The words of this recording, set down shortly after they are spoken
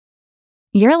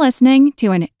You're listening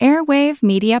to an Airwave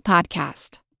Media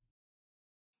Podcast.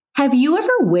 Have you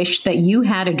ever wished that you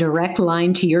had a direct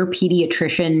line to your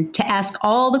pediatrician to ask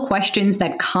all the questions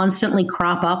that constantly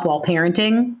crop up while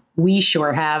parenting? We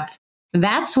sure have.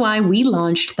 That's why we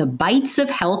launched the Bites of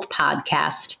Health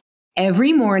podcast.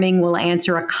 Every morning, we'll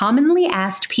answer a commonly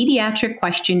asked pediatric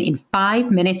question in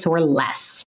 5 minutes or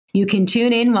less. You can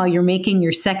tune in while you're making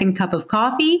your second cup of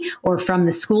coffee or from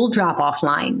the school drop-off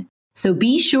line. So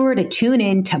be sure to tune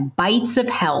in to Bites of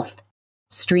Health,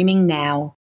 streaming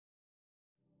now.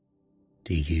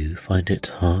 Do you find it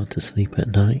hard to sleep at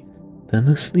night? Then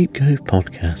the Sleep Cove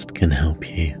podcast can help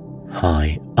you.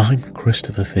 Hi, I'm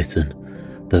Christopher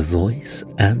Fitton, the voice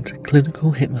and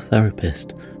clinical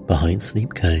hypnotherapist behind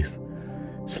Sleep Cove.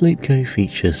 Sleep Cove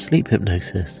features sleep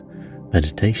hypnosis,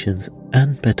 meditations,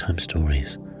 and bedtime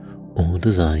stories, all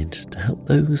designed to help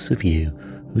those of you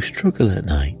who struggle at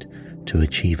night to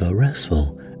achieve a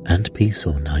restful and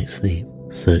peaceful night's sleep.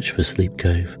 Search for Sleep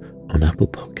Cove on Apple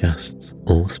Podcasts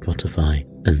or Spotify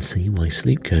and see why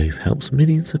Sleep Cove helps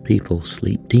millions of people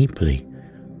sleep deeply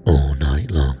all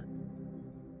night long.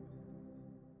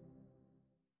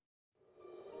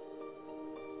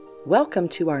 Welcome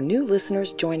to our new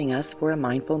listeners joining us for a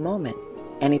mindful moment.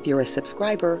 And if you're a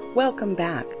subscriber, welcome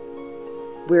back.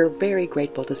 We're very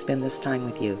grateful to spend this time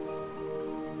with you.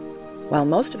 While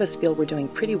most of us feel we're doing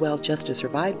pretty well just to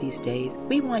survive these days,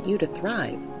 we want you to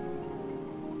thrive.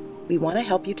 We want to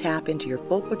help you tap into your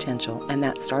full potential, and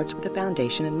that starts with a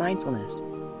foundation in mindfulness.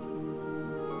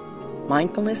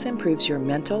 Mindfulness improves your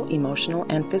mental, emotional,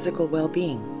 and physical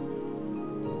well-being.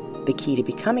 The key to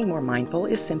becoming more mindful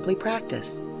is simply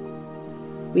practice.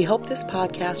 We hope this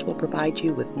podcast will provide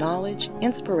you with knowledge,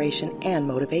 inspiration, and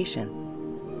motivation.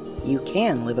 You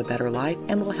can live a better life,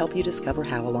 and we'll help you discover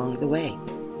how along the way.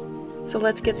 So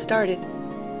let's get started.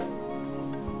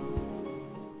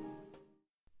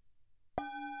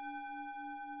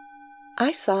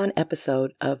 I saw an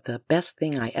episode of The Best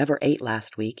Thing I Ever Ate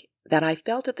last week that I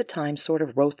felt at the time sort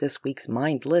of wrote this week's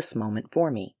mindless moment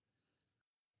for me.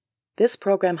 This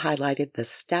program highlighted the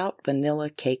stout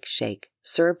vanilla cake shake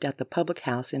served at the Public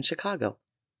House in Chicago.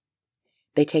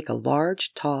 They take a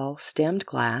large, tall, stemmed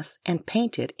glass and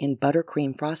paint it in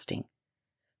buttercream frosting.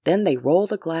 Then they roll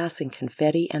the glass in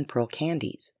confetti and pearl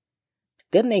candies.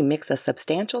 Then they mix a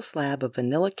substantial slab of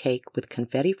vanilla cake with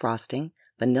confetti frosting,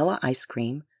 vanilla ice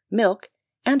cream, milk,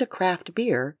 and a craft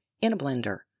beer in a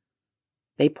blender.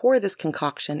 They pour this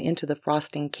concoction into the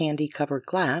frosting candy-covered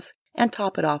glass and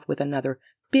top it off with another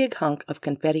big hunk of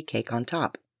confetti cake on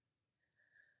top.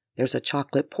 There's a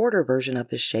chocolate porter version of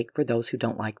this shake for those who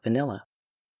don't like vanilla.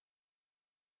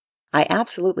 I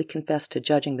absolutely confess to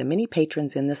judging the many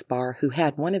patrons in this bar who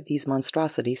had one of these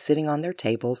monstrosities sitting on their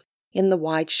tables in the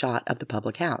wide shot of the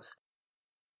Public House.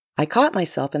 I caught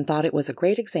myself and thought it was a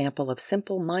great example of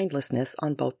simple mindlessness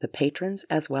on both the patrons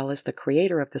as well as the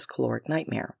creator of this caloric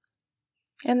nightmare.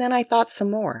 And then I thought some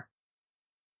more.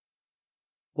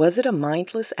 Was it a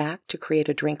mindless act to create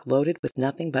a drink loaded with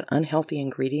nothing but unhealthy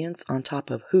ingredients on top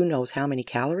of who knows how many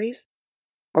calories?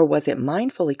 Or was it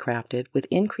mindfully crafted with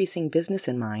increasing business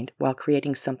in mind while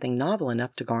creating something novel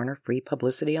enough to garner free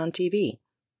publicity on TV?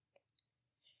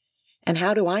 And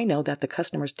how do I know that the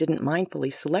customers didn't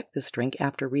mindfully select this drink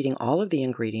after reading all of the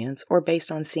ingredients or based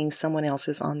on seeing someone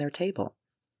else's on their table?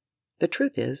 The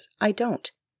truth is, I don't.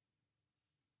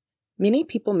 Many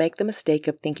people make the mistake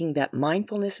of thinking that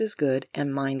mindfulness is good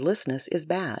and mindlessness is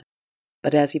bad.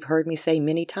 But as you've heard me say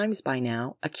many times by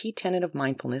now, a key tenet of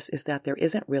mindfulness is that there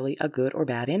isn't really a good or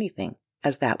bad anything,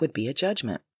 as that would be a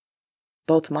judgment.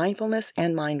 Both mindfulness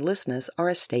and mindlessness are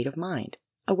a state of mind,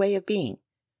 a way of being.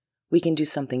 We can do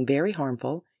something very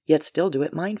harmful, yet still do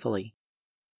it mindfully.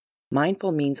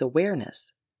 Mindful means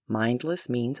awareness. Mindless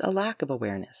means a lack of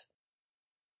awareness.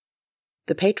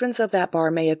 The patrons of that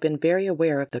bar may have been very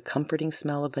aware of the comforting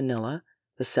smell of vanilla,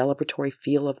 the celebratory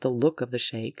feel of the look of the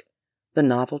shake, the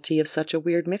novelty of such a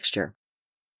weird mixture.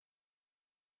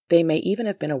 They may even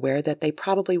have been aware that they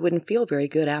probably wouldn't feel very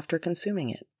good after consuming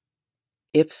it.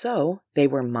 If so, they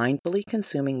were mindfully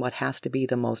consuming what has to be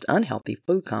the most unhealthy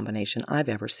food combination I've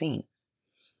ever seen.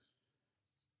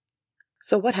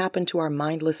 So what happened to our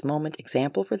mindless moment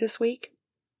example for this week?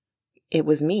 It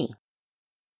was me.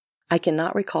 I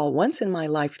cannot recall once in my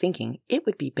life thinking it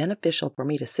would be beneficial for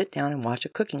me to sit down and watch a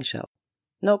cooking show.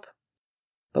 Nope.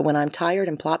 But when I'm tired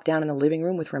and plop down in the living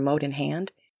room with remote in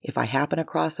hand, if I happen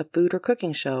across a food or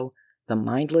cooking show, the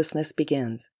mindlessness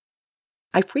begins.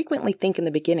 I frequently think in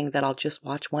the beginning that I'll just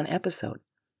watch one episode,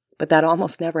 but that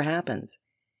almost never happens.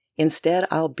 Instead,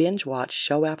 I'll binge watch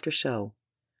show after show.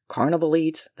 Carnival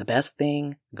Eats, The Best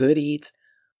Thing, Good Eats.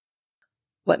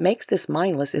 What makes this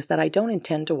mindless is that I don't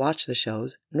intend to watch the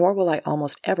shows, nor will I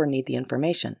almost ever need the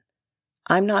information.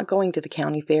 I'm not going to the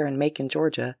county fair in Macon,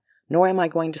 Georgia, nor am I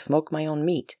going to smoke my own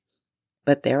meat.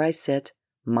 But there I sit,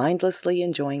 mindlessly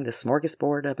enjoying the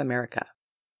smorgasbord of America.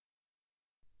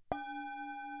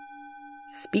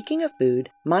 Speaking of food,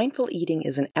 mindful eating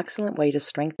is an excellent way to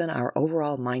strengthen our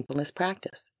overall mindfulness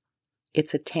practice.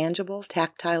 It's a tangible,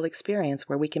 tactile experience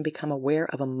where we can become aware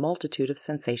of a multitude of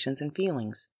sensations and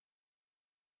feelings.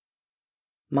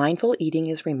 Mindful eating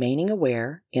is remaining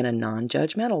aware, in a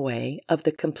non-judgmental way, of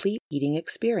the complete eating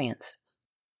experience.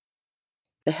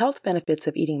 The health benefits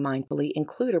of eating mindfully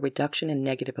include a reduction in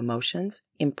negative emotions,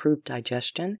 improved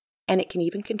digestion, and it can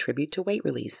even contribute to weight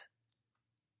release.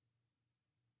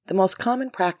 The most common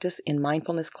practice in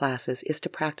mindfulness classes is to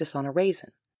practice on a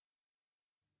raisin.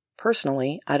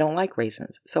 Personally, I don't like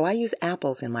raisins, so I use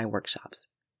apples in my workshops.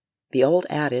 The old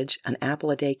adage, an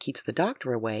apple a day keeps the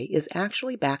doctor away, is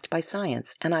actually backed by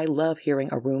science, and I love hearing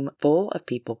a room full of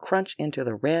people crunch into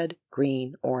the red,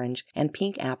 green, orange, and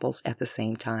pink apples at the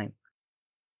same time.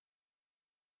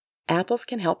 Apples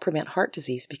can help prevent heart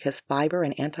disease because fiber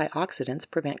and antioxidants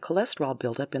prevent cholesterol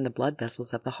buildup in the blood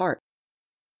vessels of the heart.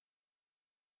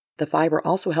 The fiber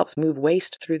also helps move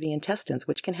waste through the intestines,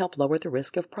 which can help lower the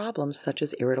risk of problems such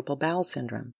as irritable bowel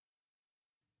syndrome.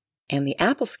 And the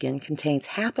apple skin contains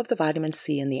half of the vitamin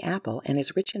C in the apple and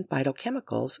is rich in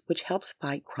phytochemicals, which helps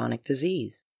fight chronic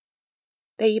disease.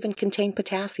 They even contain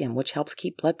potassium, which helps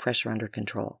keep blood pressure under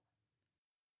control.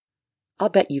 I'll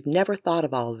bet you've never thought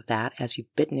of all of that as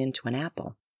you've bitten into an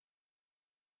apple.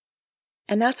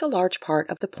 And that's a large part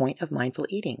of the point of mindful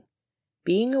eating,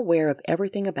 being aware of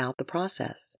everything about the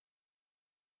process.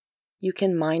 You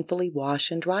can mindfully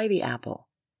wash and dry the apple.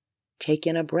 Take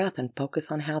in a breath and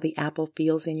focus on how the apple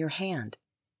feels in your hand.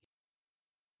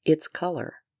 Its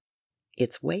color,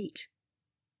 its weight,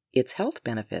 its health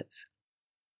benefits.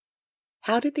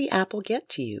 How did the apple get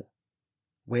to you?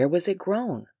 Where was it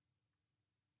grown?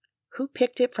 Who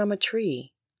picked it from a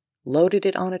tree, loaded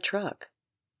it on a truck,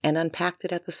 and unpacked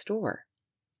it at the store?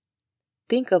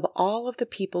 Think of all of the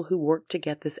people who worked to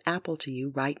get this apple to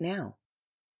you right now.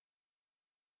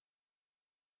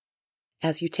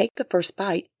 As you take the first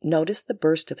bite, notice the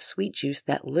burst of sweet juice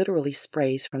that literally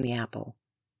sprays from the apple.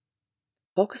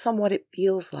 Focus on what it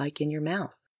feels like in your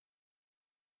mouth.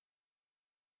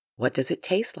 What does it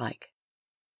taste like?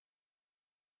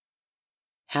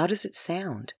 How does it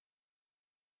sound?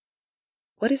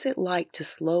 What is it like to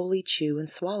slowly chew and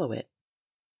swallow it?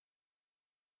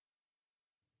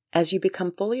 As you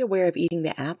become fully aware of eating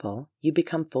the apple, you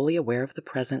become fully aware of the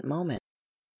present moment.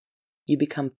 You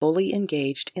become fully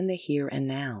engaged in the here and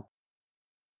now.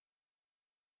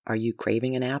 Are you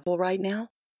craving an apple right now?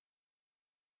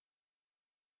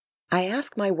 I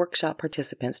ask my workshop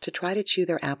participants to try to chew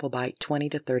their apple bite 20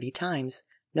 to 30 times,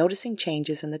 noticing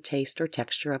changes in the taste or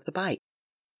texture of the bite.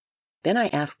 Then I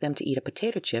ask them to eat a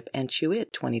potato chip and chew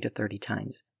it 20 to 30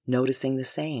 times, noticing the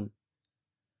same.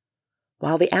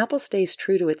 While the apple stays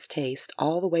true to its taste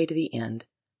all the way to the end,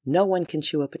 no one can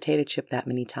chew a potato chip that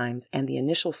many times, and the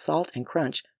initial salt and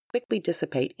crunch quickly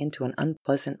dissipate into an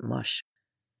unpleasant mush.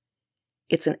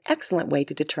 It's an excellent way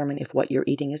to determine if what you're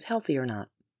eating is healthy or not.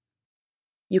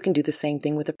 You can do the same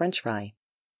thing with a French fry.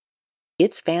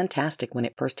 It's fantastic when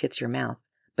it first hits your mouth,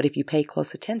 but if you pay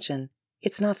close attention,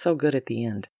 it's not so good at the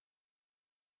end.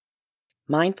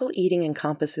 Mindful eating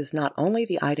encompasses not only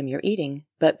the item you're eating,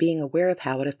 but being aware of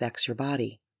how it affects your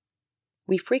body.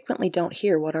 We frequently don't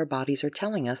hear what our bodies are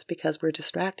telling us because we're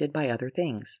distracted by other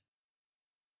things.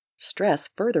 Stress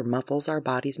further muffles our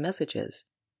body's messages.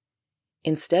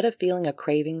 Instead of feeling a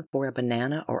craving for a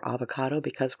banana or avocado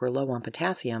because we're low on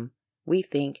potassium, we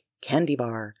think candy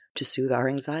bar to soothe our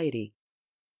anxiety.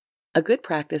 A good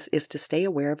practice is to stay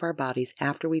aware of our bodies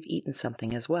after we've eaten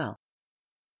something as well.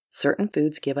 Certain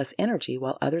foods give us energy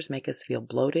while others make us feel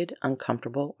bloated,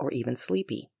 uncomfortable, or even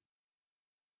sleepy.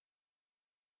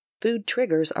 Food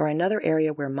triggers are another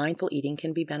area where mindful eating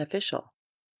can be beneficial.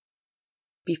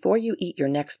 Before you eat your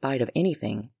next bite of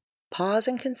anything, pause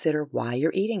and consider why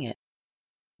you're eating it.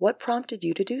 What prompted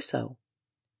you to do so?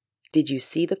 Did you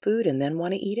see the food and then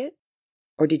want to eat it?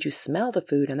 Or did you smell the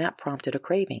food and that prompted a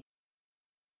craving?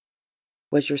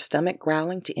 Was your stomach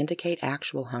growling to indicate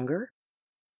actual hunger?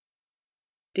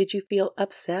 Did you feel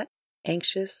upset,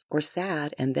 anxious, or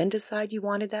sad and then decide you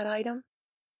wanted that item?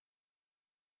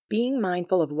 Being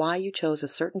mindful of why you chose a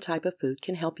certain type of food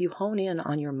can help you hone in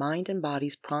on your mind and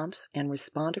body's prompts and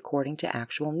respond according to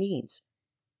actual needs.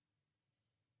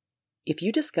 If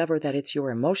you discover that it's your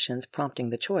emotions prompting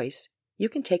the choice, you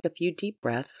can take a few deep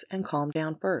breaths and calm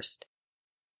down first.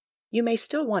 You may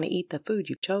still want to eat the food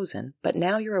you've chosen, but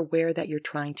now you're aware that you're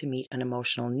trying to meet an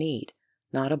emotional need,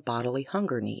 not a bodily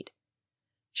hunger need.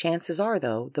 Chances are,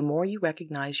 though, the more you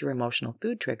recognize your emotional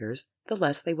food triggers, the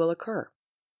less they will occur.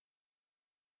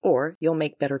 Or you'll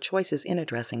make better choices in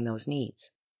addressing those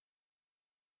needs.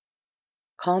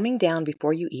 Calming down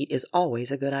before you eat is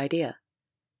always a good idea.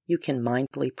 You can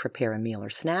mindfully prepare a meal or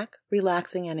snack,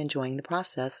 relaxing and enjoying the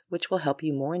process, which will help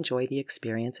you more enjoy the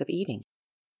experience of eating.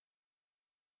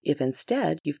 If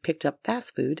instead you've picked up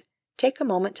fast food, take a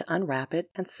moment to unwrap it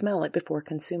and smell it before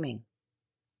consuming.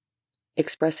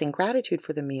 Expressing gratitude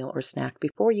for the meal or snack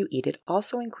before you eat it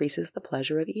also increases the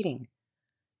pleasure of eating.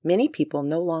 Many people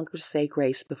no longer say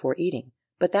grace before eating,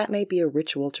 but that may be a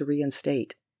ritual to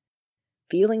reinstate.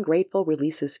 Feeling grateful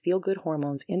releases feel-good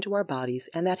hormones into our bodies,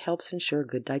 and that helps ensure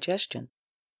good digestion.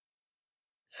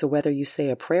 So whether you say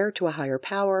a prayer to a higher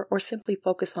power or simply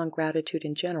focus on gratitude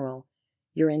in general,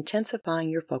 you're intensifying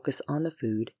your focus on the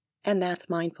food, and that's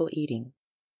mindful eating.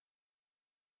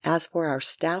 As for our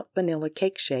stout vanilla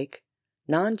cake shake,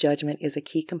 non-judgment is a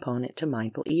key component to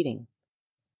mindful eating.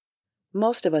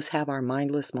 Most of us have our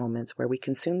mindless moments where we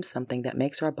consume something that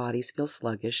makes our bodies feel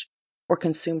sluggish, or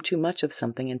consume too much of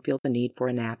something and feel the need for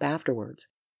a nap afterwards.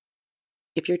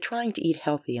 If you're trying to eat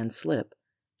healthy and slip,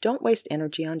 don't waste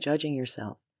energy on judging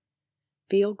yourself.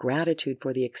 Feel gratitude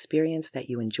for the experience that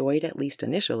you enjoyed at least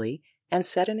initially, and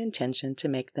set an intention to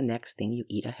make the next thing you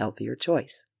eat a healthier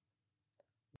choice.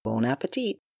 Bon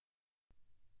appetit!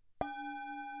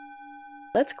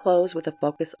 Let's close with a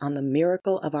focus on the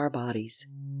miracle of our bodies.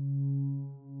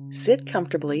 Sit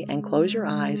comfortably and close your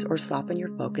eyes or soften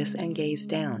your focus and gaze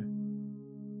down.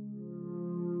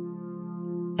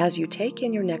 As you take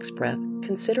in your next breath,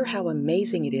 consider how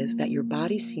amazing it is that your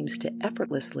body seems to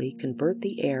effortlessly convert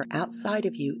the air outside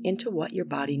of you into what your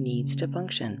body needs to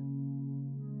function.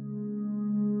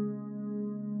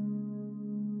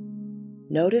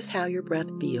 Notice how your breath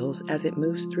feels as it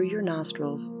moves through your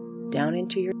nostrils, down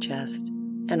into your chest,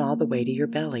 and all the way to your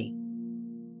belly.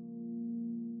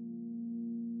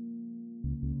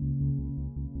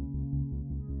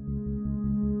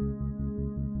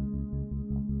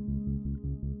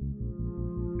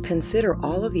 Consider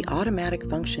all of the automatic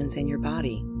functions in your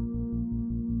body.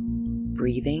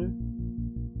 Breathing,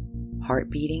 heart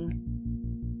beating,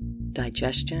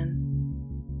 digestion,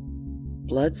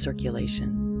 blood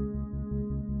circulation,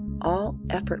 all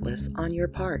effortless on your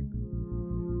part.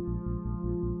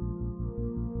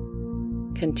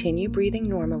 Continue breathing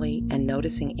normally and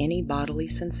noticing any bodily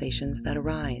sensations that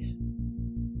arise.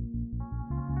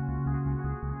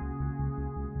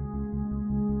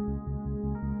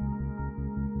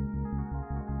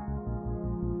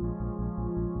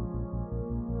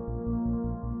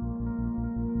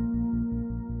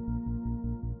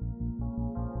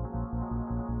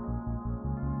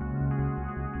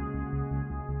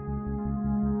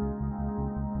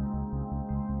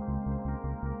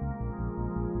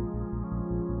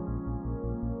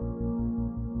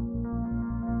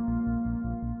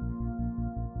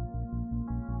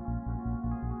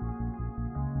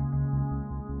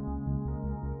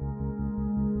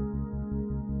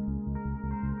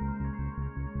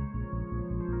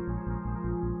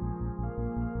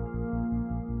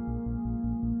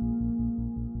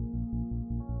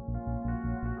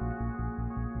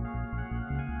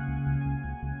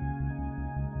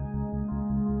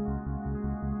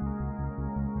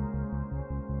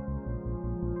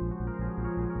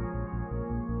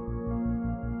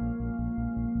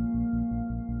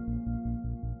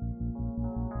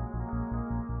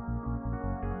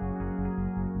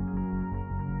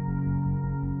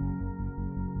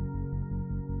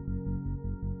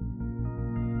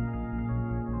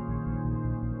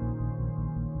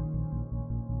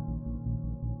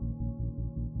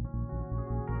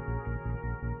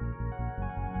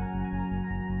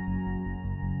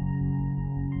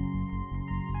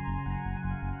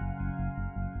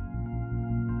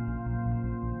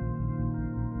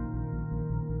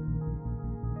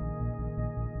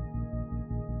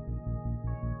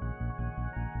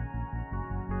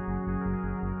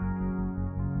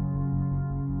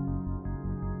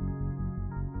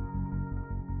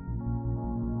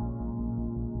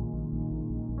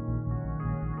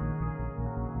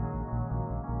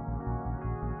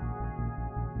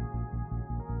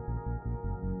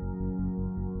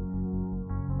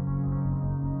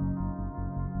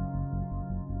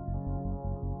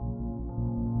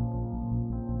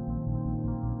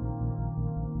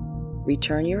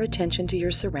 Return your attention to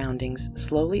your surroundings,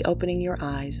 slowly opening your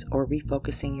eyes or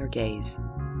refocusing your gaze.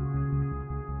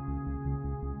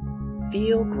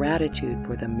 Feel gratitude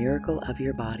for the miracle of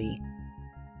your body.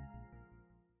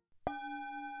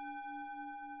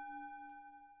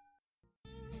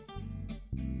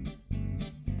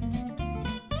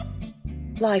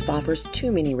 Life offers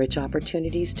too many rich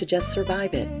opportunities to just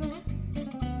survive it.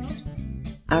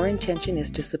 Our intention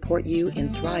is to support you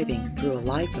in thriving through a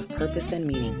life of purpose and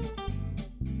meaning.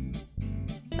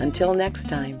 Until next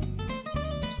time,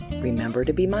 remember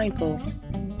to be mindful.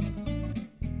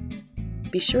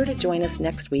 Be sure to join us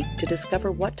next week to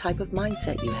discover what type of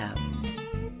mindset you have.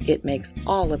 It makes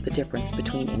all of the difference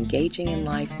between engaging in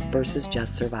life versus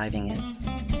just surviving it.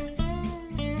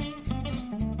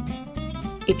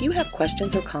 If you have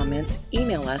questions or comments,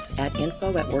 email us at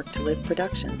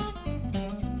info@worktoliveproductions.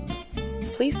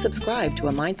 Please subscribe to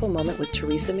A Mindful Moment with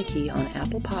Teresa McKee on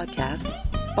Apple Podcasts,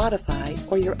 Spotify,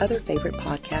 or your other favorite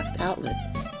podcast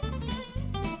outlets.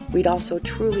 We'd also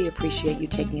truly appreciate you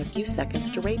taking a few seconds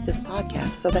to rate this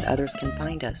podcast so that others can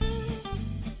find us.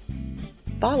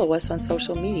 Follow us on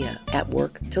social media at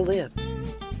Work to Live.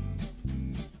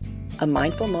 A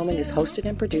Mindful Moment is hosted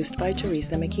and produced by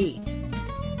Teresa McKee.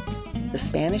 The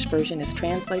Spanish version is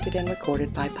translated and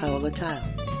recorded by Paola Tile.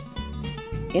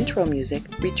 Intro music,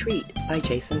 Retreat, by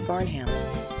Jason Farnham.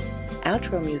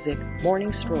 Outro music,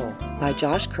 Morning Stroll, by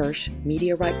Josh Kirsch,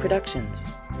 Media Right Productions.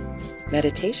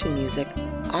 Meditation music,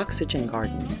 Oxygen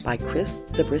Garden, by Chris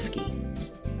Zabriskie.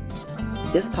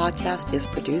 This podcast is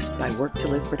produced by Work to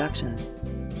Live Productions.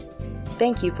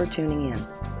 Thank you for tuning in.